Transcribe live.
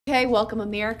Okay, welcome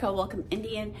America, welcome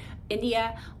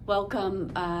India,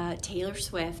 welcome Taylor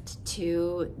Swift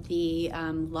to the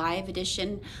live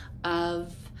edition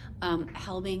of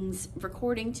Helbing's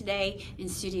recording today in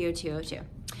Studio 202.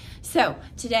 So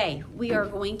today we are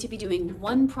going to be doing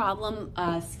one problem,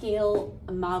 scale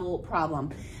model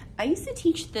problem. I used to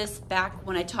teach this back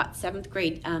when I taught 7th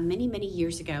grade many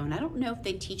years ago, and I don't know if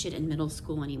they teach it in middle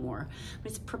school anymore,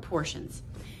 but it's proportions.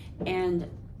 And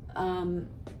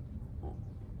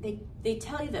they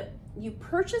tell you that you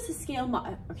purchase a scale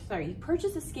model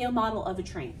of a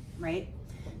train, right?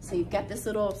 So you've got this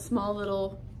small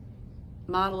little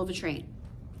model of a train.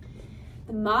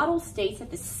 The model states that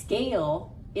the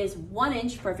scale is 1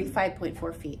 inch for every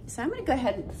 5.4 feet. So I'm going to go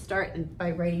ahead and start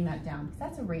by writing that down, because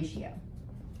that's a ratio.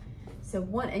 So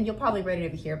and you'll probably write it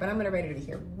over here, but I'm going to write it over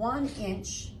here. 1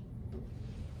 inch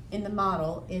in the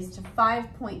model is to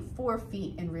 5.4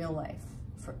 feet in real life,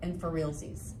 for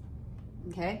realsies.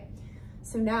 Okay,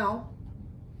 so now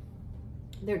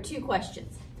there are two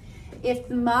questions. If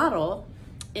the model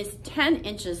is 10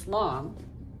 inches long,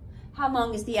 how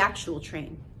long is the actual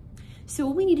train? So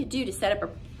what we need to do to set up a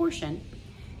proportion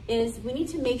is we need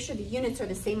to make sure the units are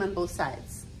the same on both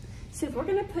sides. So if we're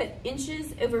going to put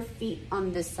inches over feet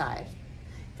on this side,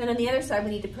 then on the other side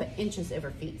we need to put inches over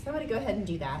feet. So I'm going to go ahead and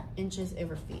do that, inches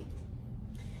over feet.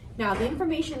 Now the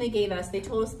information they gave us, they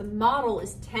told us the model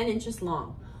is 10 inches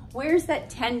long. Where's that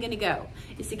 10 going to go?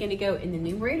 Is it going to go in the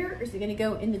numerator or is it going to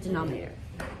go in the denominator?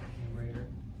 Numerator.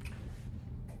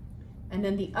 And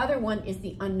then the other one is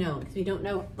the unknown, because we don't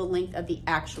know the length of the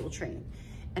actual train.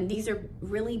 And these are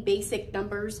really basic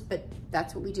numbers, but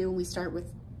that's what we do when we start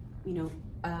with,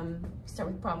 start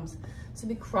with problems. So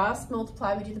we cross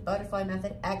multiply, we do the butterfly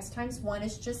method. X times 1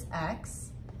 is just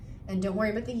X. And don't worry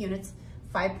about the units.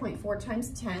 5.4 times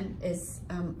 10 is,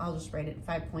 I'll just write it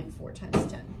 5.4 times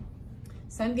 10.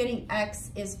 So I'm getting X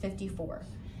is 54.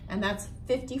 And that's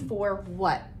 54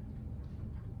 what?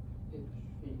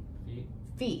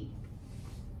 Feet.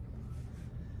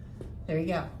 There you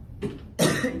go.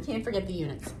 Can't forget the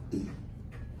units.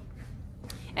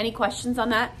 Any questions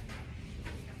on that?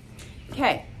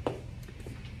 Okay.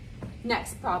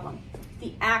 Next problem.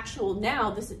 The actual,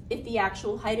 if the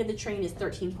actual height of the train is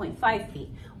 13.5 feet.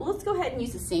 Well, let's go ahead and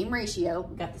use the same ratio.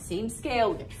 We've got the same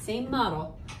scale, we've got the same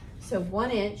model. So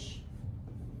 1 inch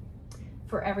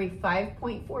for every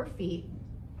 5.4 feet,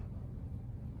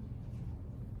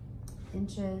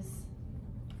 inches,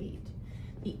 feet.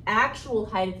 The actual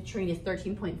height of the train is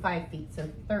 13.5 feet, so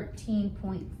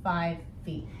 13.5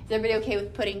 feet. Is everybody okay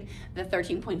with putting the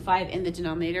 13.5 in the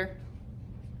denominator?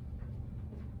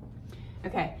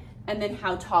 Okay, and then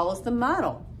how tall is the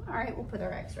model? All right, we'll put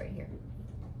our X right here.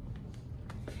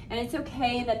 And it's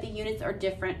okay that the units are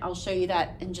different. I'll show you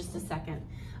that in just a second.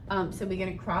 So we're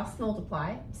going to cross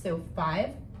multiply. So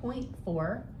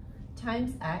 5.4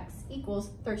 times X equals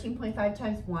 13.5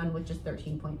 times 1, which is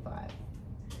 13.5.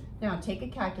 Now take a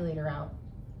calculator out.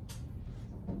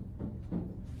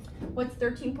 What's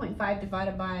 13.5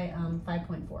 divided by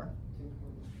 5.4?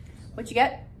 What'd you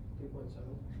get?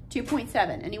 2.7.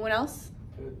 2.7. Anyone else?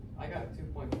 I got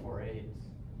 2.48.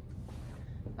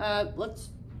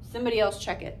 Somebody else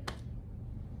check it.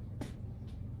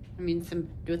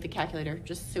 With the calculator,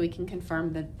 just so we can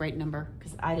confirm the right number,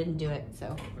 because I didn't do it, so.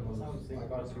 I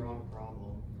got the wrong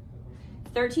problem.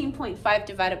 13.5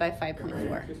 divided by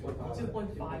 5.4.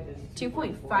 2.5 is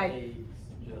 2.5.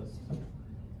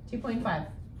 2.5.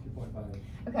 2.5.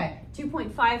 Okay,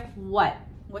 2.5 what?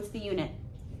 What's the unit?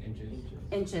 Inches.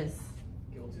 Inches.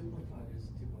 Okay, well, 2.5 is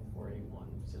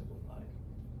 2.481 simplified.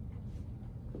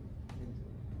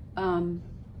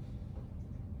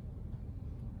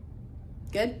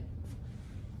 Good?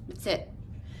 That's it.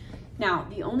 Now,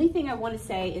 the only thing I want to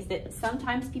say is that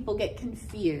sometimes people get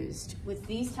confused with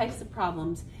these types of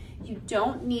problems. You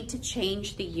don't need to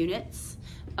change the units.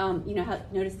 You know how,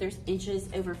 notice there's inches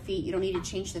over feet. You don't need to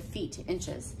change the feet to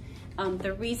inches.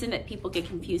 The reason that people get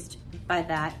confused by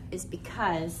that is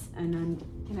because, and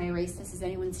can I erase this? Is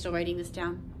anyone still writing this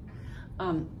down?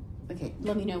 Okay,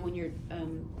 let me know when you're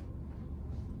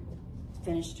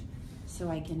finished so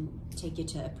I can take you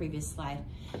to a previous slide.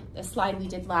 The slide we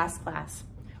did last class,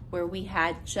 where we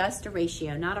had just a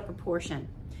ratio, not a proportion,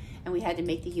 and we had to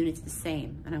make the units the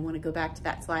same. And I want to go back to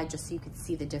that slide just so you could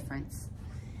see the difference.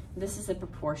 This is a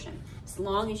proportion. As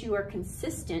long as you are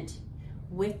consistent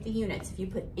with the units, if you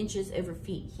put inches over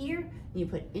feet here, and you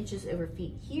put inches over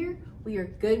feet here, we are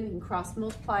good. We can cross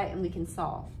multiply and we can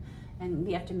solve. And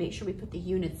we have to make sure we put the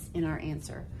units in our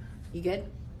answer. You good?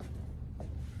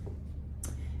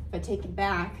 If I take it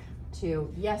back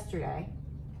to yesterday,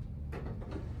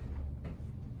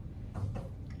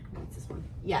 what's this one?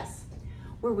 Yes.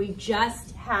 where we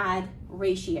just had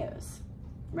ratios,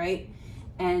 right?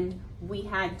 And we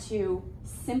had to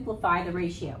simplify the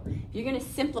ratio. If you're gonna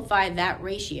simplify that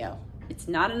ratio, it's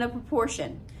not in a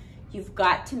proportion. You've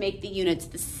got to make the units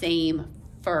the same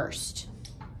first.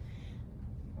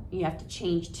 You have to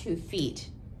change 2 feet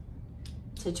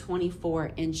to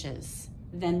 24 inches.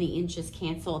 Then the inches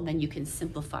cancel, and then you can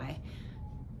simplify.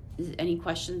 Any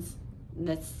questions?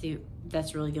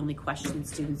 That's really the only question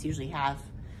students usually have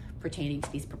pertaining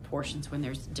to these proportions when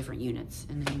there's different units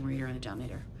in the numerator and the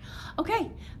denominator. Okay,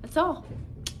 that's all.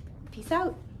 Peace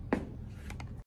out.